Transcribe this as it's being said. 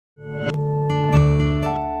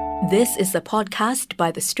This is a podcast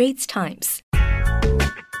by The Straits Times.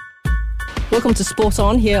 Welcome to Sport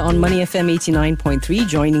On here on Money FM 89.3.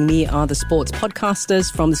 Joining me are the sports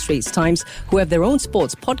podcasters from The Straits Times who have their own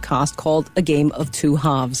sports podcast called A Game of Two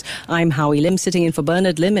Halves. I'm Howie Lim, sitting in for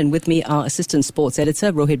Bernard Lim, and with me are Assistant Sports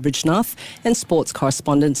Editor Rohit Brijnath and Sports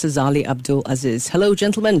Correspondent Sazali Abdul Aziz. Hello,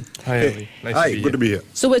 gentlemen. Hi, Howie. Good to be here.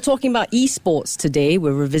 So we're talking about esports today.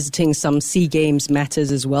 We're revisiting some SEA Games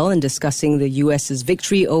matters as well and discussing the US's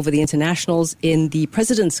victory over the internationals in the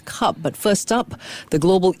President's Cup. But first up, the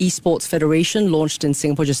Global Esports Federation launched in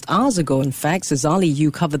Singapore just hours ago. In fact, Sazali, you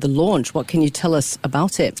covered the launch. What can you tell us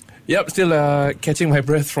about it? Yep, still catching my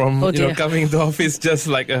breath from coming to office just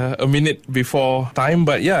like a minute before time.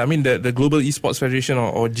 But yeah, I mean, the Global Esports Federation,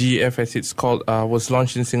 or GEF as it's called, was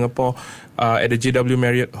launched in Singapore at the JW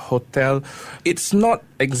Marriott Hotel. It's not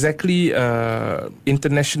exactly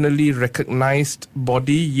internationally recognized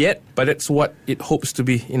body yet, but that's what it hopes to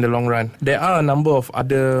be in the long run. There are a number of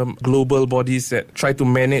other global bodies that try to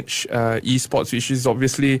manage esports, which is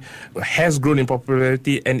obviously has grown in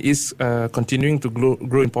popularity and is continuing to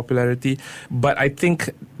grow in popularity. But I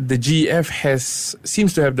think the GEF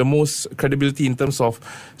seems to have the most credibility in terms of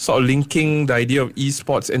sort of linking the idea of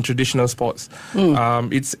esports and traditional sports.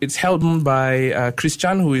 It's held by Chris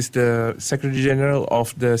Chan, who is the Secretary General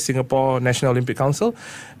of the Singapore National Olympic Council.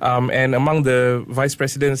 And among the vice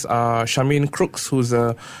presidents are Charmaine Crooks, who's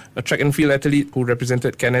a track and field athlete who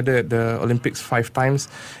represented Canada at the Olympics 5 times.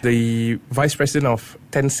 The vice president of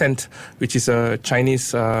Tencent, which is a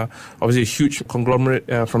Chinese, obviously a huge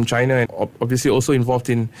conglomerate from China, and obviously also involved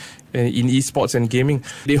in esports and gaming.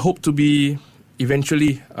 They hope to be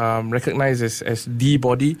eventually recognized as the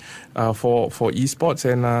body for esports,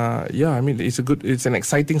 and I mean, it's an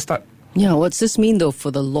exciting start. Yeah, what's this mean though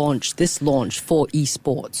for this launch for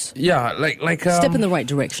esports? Yeah, like step in the right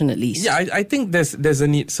direction at least. Yeah, I think there's a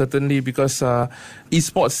need certainly, because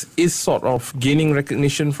esports is sort of gaining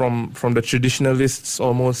recognition from the traditionalists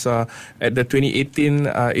almost. At the 2018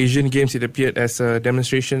 Asian Games, it appeared as a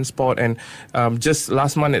demonstration sport, and just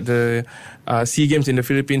last month at the SEA Games in the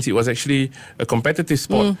Philippines, it was actually a competitive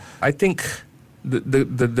sport. I think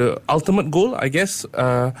the ultimate goal, I guess,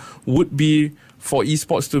 would be for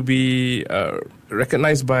esports to be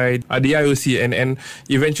recognized by the IOC and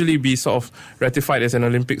eventually be sort of ratified as an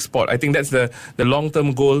Olympic sport. I think that's the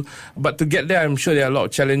long-term goal. But to get there, I'm sure there are a lot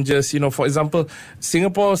of challenges. You know, for example,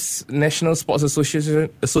 Singapore's National Sports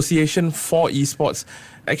Association for esports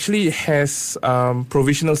actually has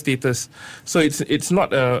provisional status. So it's not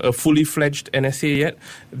a fully fledged NSA yet.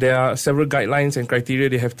 There are several guidelines and criteria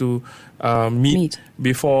they have to meet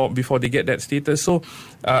before they get that status. So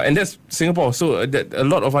and that's Singapore. So that a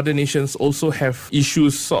lot of other nations also have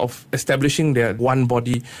issues sort of establishing their one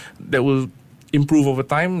body that will improve over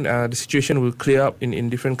time. The situation will clear up in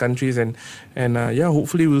different countries, and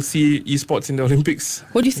hopefully we'll see esports in the Olympics.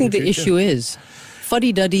 What do you think the issue is?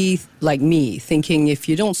 Fuddy-duddy like me, thinking if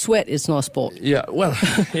you don't sweat, it's not a sport. Yeah, well,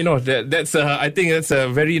 that's I think that's a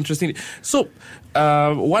very interesting. So,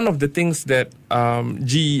 one of the things that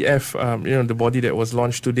GEF, the body that was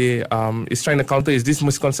launched today, is trying to counter is this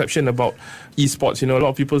misconception about esports. You know, a lot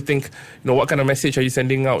of people think, what kind of message are you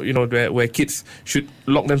sending out? Where kids should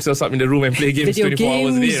lock themselves up in the room and play games Video 24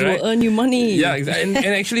 hours a day, right? Will earn you money. Yeah, exactly. and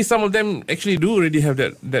actually, some of them actually do already have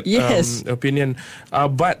that yes. Opinion.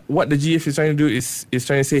 But what the GEF is trying to do is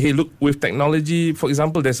trying to say, hey, look, with technology, for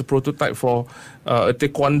example, there's a prototype for a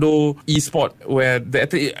taekwondo e-sport where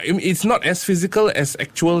it's not as physical as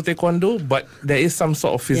actual taekwondo, but there is some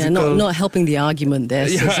sort of physical... Yeah, not helping the argument there.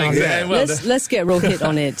 Yeah, exactly. Well, let's get Rohit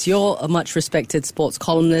on it. You're a much respected sports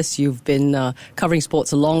columnist. You've been covering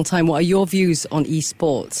sports a long time. What are your views on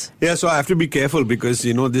esports? Yeah, so I have to be careful because,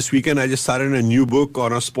 this weekend I just started a new book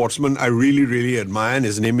on a sportsman I really, really admire. And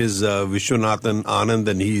his name is Vishwanathan Anand,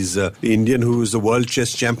 and he's the Indian who is the world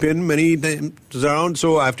chess champion many times around.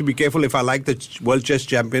 So I have to be careful. If I like the world chess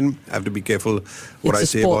champion, I have to be careful what I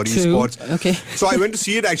say about esports. Okay. So I went to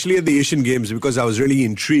see it actually at the Asian Games because I was really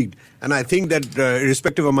intrigued. And I think that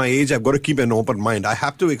irrespective of my age, I've got to keep an open mind. I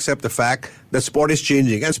have to accept the fact that sport is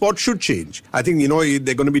changing, and sport should change. I think, there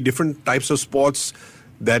are going to be different types of sports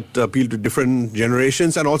that appeal to different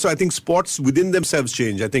generations. And also, I think sports within themselves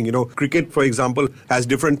change. I think, cricket, for example, has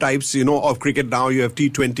different types, of cricket now. You have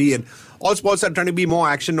T20, and all sports are trying to be more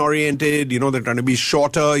action-oriented. They're trying to be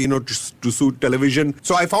shorter, to suit television.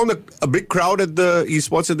 So I found a big crowd at the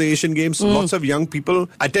esports at the Asian Games. Lots of young people.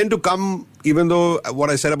 I tend to come, even though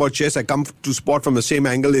what I said about chess, I come to sport from the same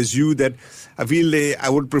angle as you, that I feel I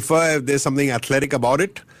would prefer if there's something athletic about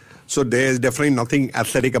it. So there's definitely nothing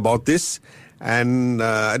athletic about this. And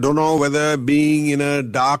I don't know whether being in a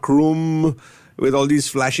dark room with all these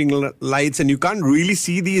flashing lights, and you can't really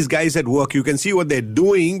see these guys at work. You can see what they're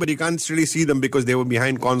doing, but you can't really see them because they were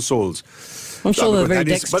behind consoles. I'm sure they're very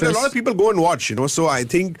dexterous. But a lot of people go and watch, so I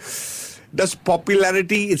think... Does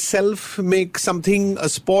popularity itself make something a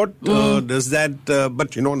sport? Does that...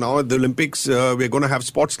 but, now at the Olympics, we're going to have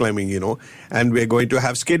sports climbing, and we're going to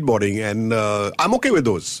have skateboarding. And I'm okay with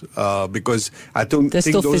those because I think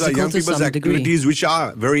those are young people's activities which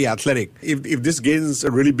are very athletic. If this gains a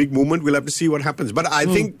really big movement, we'll have to see what happens. But I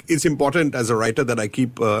think it's important as a writer that I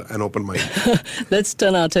keep an open mind. Let's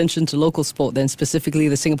turn our attention to local sport then, specifically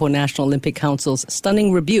the Singapore National Olympic Council's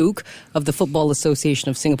stunning rebuke of the Football Association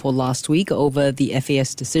of Singapore last week over the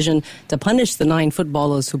FAS decision to punish the 9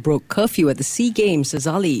 footballers who broke curfew at the SEA Games.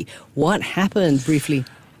 Azali, what happened briefly?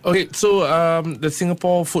 Okay, so the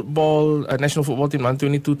Singapore national football team,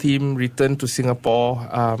 under-22 team, returned to Singapore,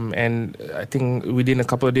 and I think within a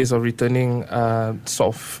couple of days of returning,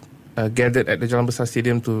 gathered at the Jalan Besar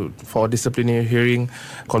Stadium for a disciplinary hearing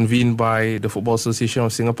convened by the Football Association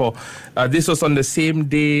of Singapore. This was on the same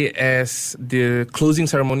day as the closing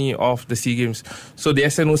ceremony of the SEA Games. So the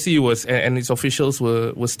SNOC and its officials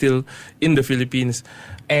were still in the Philippines,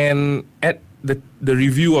 and at the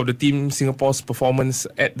review of the team Singapore's performance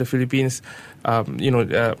at the Philippines,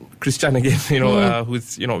 Christian again,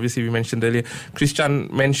 who's obviously we mentioned earlier. Christian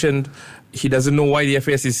mentioned he doesn't know why the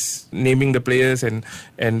FAS is naming the players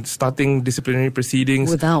and starting disciplinary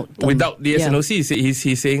proceedings without the SNOC.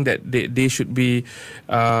 He's saying that they should be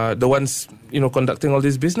the ones conducting all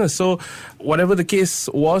this business. So whatever the case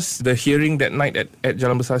was, the hearing that night at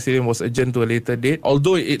Jalan Besar Stadium was adjourned to a later date.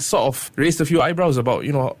 Although it sort of raised a few eyebrows about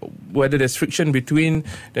whether there's friction between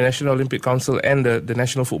the National Olympic Council and the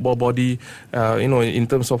national football body, in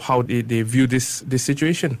terms of how they view this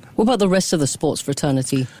situation. What about the rest of the sports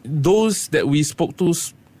fraternity? Those that we spoke to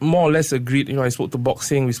more or less agreed. I spoke to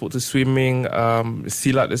boxing, we spoke to swimming,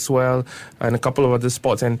 silat as well, and a couple of other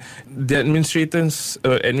sports. And the administrators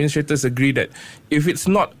agree that if it's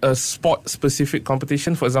not a sport-specific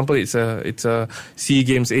competition, for example, it's a SEA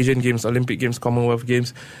Games, Asian Games, Olympic Games, Commonwealth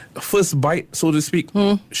Games, first bite, so to speak,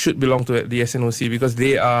 should belong to the SNOC because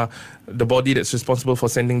they are the body that's responsible for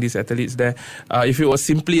sending these athletes there. If it was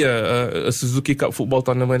simply a Suzuki Cup football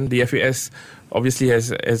tournament, the FAS obviously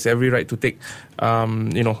has every right to take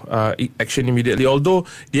action immediately. Although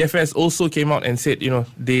the FAS also came out and said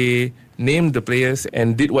they named the players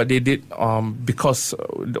and did what they did because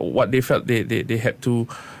what they felt they had to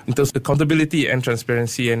in terms of accountability and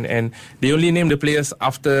transparency, and they only named the players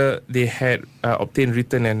after they had obtained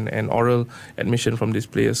written and oral admission from these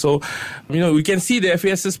players. So we can see the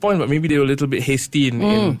FAS's point, but maybe they were a little bit hasty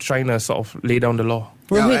in trying to sort of lay down the law.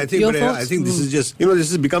 Yeah, I think this is just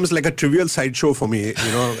this becomes like a trivial sideshow for me.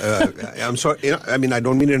 I'm sorry. I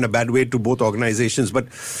don't mean it in a bad way to both organizations,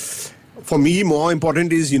 but for me, more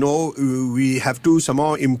important is we have to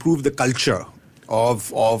somehow improve the culture of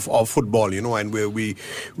football, and where we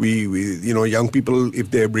young people,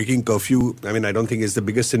 if they're breaking curfew, I don't think it's the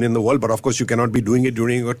biggest sin in the world, but of course you cannot be doing it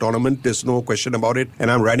during a tournament. There's no question about it.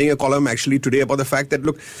 And I'm writing a column actually today about the fact that,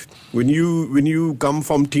 look, when you come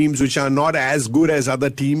from teams which are not as good as other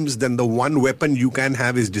teams, then the one weapon you can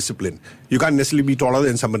have is discipline. You can't necessarily be taller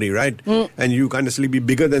than somebody, right? And you can't necessarily be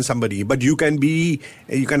bigger than somebody, but you can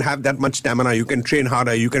have that much stamina. You can train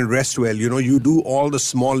harder. You can rest well. You do all the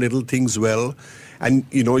small little things well. And,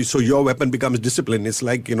 so your weapon becomes discipline. It's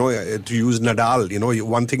like, to use Nadal,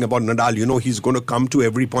 one thing about Nadal, he's going to come to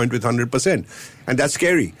every point with 100%. And that's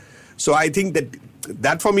scary. So I think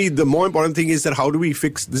that for me, the more important thing is that how do we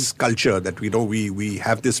fix this culture that we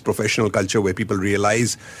have this professional culture where people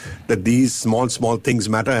realize that these small things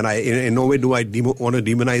matter. And in no way do I want to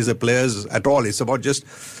demonize the players at all. It's about just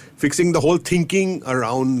fixing the whole thinking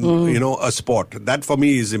around, a sport. That for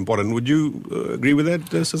me is important. Would you agree with that,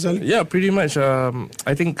 Sasali? Yeah, pretty much.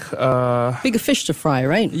 I think... bigger fish to fry,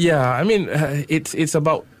 right? Yeah, it's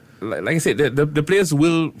about... Like I said, the players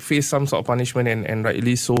will face some sort of punishment, and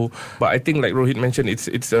rightly so. But I think, like Rohit mentioned, it's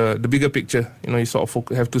the bigger picture. You sort of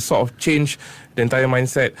have to sort of change the entire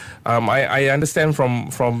mindset. I understand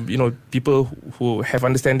from people who have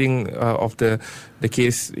understanding of the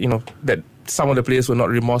case. That some of the players were not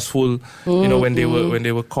remorseful. When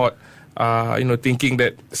they were caught. Thinking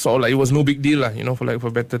that sort of like it was no big deal, for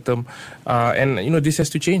a better term. And this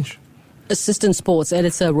has to change. Assistant Sports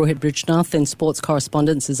Editor Rohit Brijnath and Sports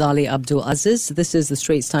Correspondent Azali Abdul Aziz. This is the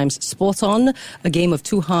Straits Times Sport On, a Game of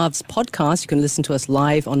Two Halves podcast. You can listen to us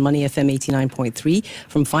live on Money FM 89.3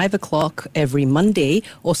 from 5 o'clock every Monday,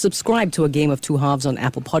 or subscribe to A Game of Two Halves on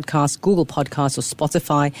Apple Podcasts, Google Podcasts, or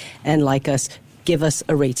Spotify, and like us give us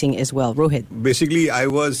a rating as well. Rohit. Basically, I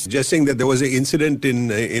was just saying that there was an incident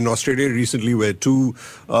in Australia recently where two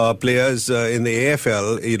players in the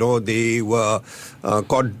AFL, they were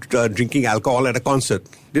caught drinking alcohol at a concert.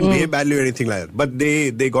 Didn't behave badly or anything like that. But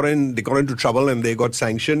they got into trouble and they got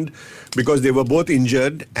sanctioned because they were both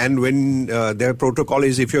injured. And when their protocol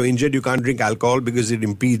is if you're injured, you can't drink alcohol because it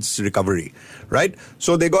impedes recovery, right?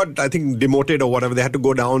 So they got, I think, demoted or whatever. They had to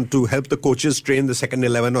go down to help the coaches train the second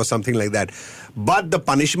 11 or something like that. But the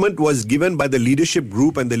punishment was given by the leadership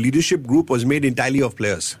group, and the leadership group was made entirely of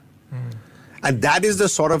players. And that is the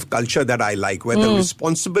sort of culture that I like, where the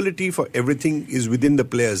responsibility for everything is within the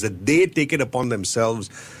players, that they take it upon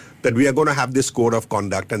themselves, that we are going to have this code of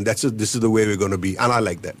conduct, and this is the way we're going to be. And I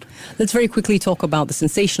like that. Let's very quickly talk about the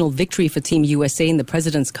sensational victory for Team USA in the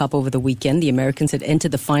President's Cup over the weekend. The Americans had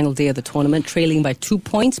entered the final day of the tournament trailing by 2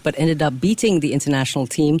 points, but ended up beating the international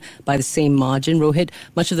team by the same margin. Rohit,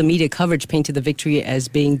 much of the media coverage painted the victory as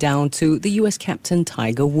being down to the US captain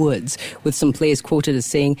Tiger Woods, with some players quoted as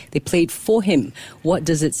saying they played for him. What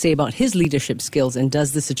does it say about his leadership skills, and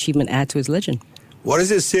does this achievement add to his legend? What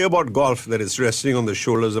does it say about golf that it's resting on the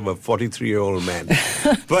shoulders of a 43-year-old man?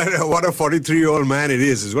 But what a 43-year-old man it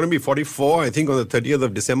is. It's going to be 44, I think, on the 30th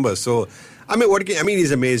of December. So,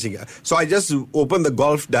 he's amazing. So I just opened the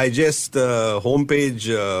Golf Digest homepage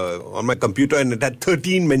on my computer, and it had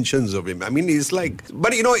 13 mentions of him. He's like...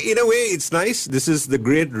 But, in a way, it's nice. This is the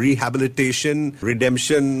great rehabilitation,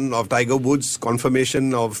 redemption of Tiger Woods,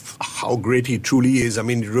 confirmation of how great he truly is.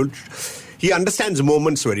 He understands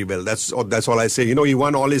moments very well. That's all I say. He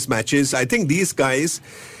won all his matches. I think these guys,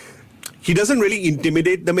 he doesn't really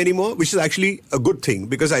intimidate them anymore, which is actually a good thing.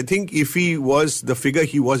 Because I think if he was the figure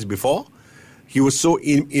he was before, he was so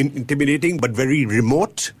intimidating but very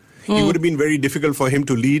remote. It would have been very difficult for him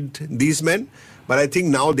to lead these men. But I think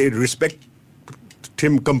now they respect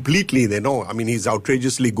him completely. They know. He's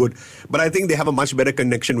outrageously good. But I think they have a much better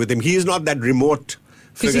connection with him. He is not that remote.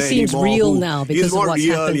 Because he seems real now because of what's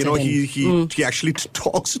happened to him. He actually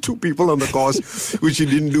talks to people on the course, which he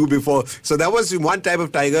didn't do before. So that was one type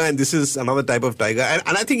of Tiger, and this is another type of Tiger. And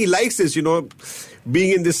I think he likes this,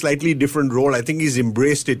 being in this slightly different role. I think he's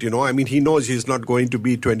embraced it, he knows he's not going to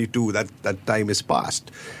be 22. That time is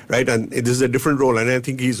past, right? And this is a different role, and I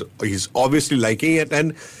think he's obviously liking it.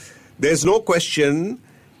 And there's no question...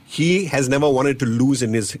 He has never wanted to lose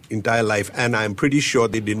in his entire life, and I'm pretty sure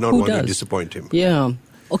they did not want to disappoint him. Yeah.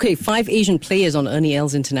 Okay, 5 Asian players on Ernie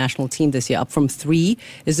L's international team this year, up from 3.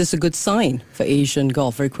 Is this a good sign for Asian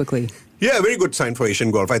golf? Very quickly. Yeah, a very good sign for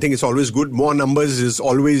Asian golf. I think it's always good. More numbers is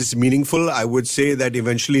always meaningful. I would say that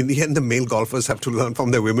eventually in the end, the male golfers have to learn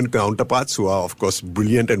from their women counterparts who are, of course,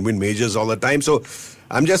 brilliant and win majors all the time. So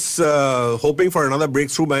I'm just hoping for another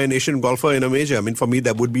breakthrough by an Asian golfer in a major. For me,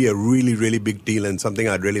 that would be a really, really big deal and something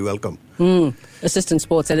I'd really welcome. Assistant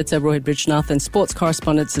Sports Editor Rohit Brijnath and Sports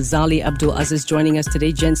Correspondent Zali Abdul Aziz joining us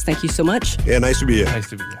today. Gents, thank you so much. Yeah, nice to be here.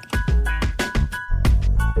 Nice to be here.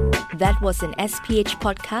 That was an SPH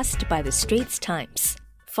podcast by The Straits Times.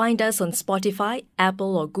 Find us on Spotify,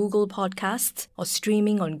 Apple or Google Podcasts, or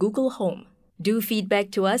streaming on Google Home. Do feedback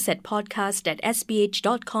to us at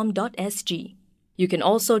podcast@sph.com.sg. You can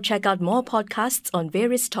also check out more podcasts on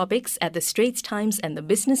various topics at The Straits Times and The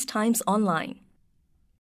Business Times online.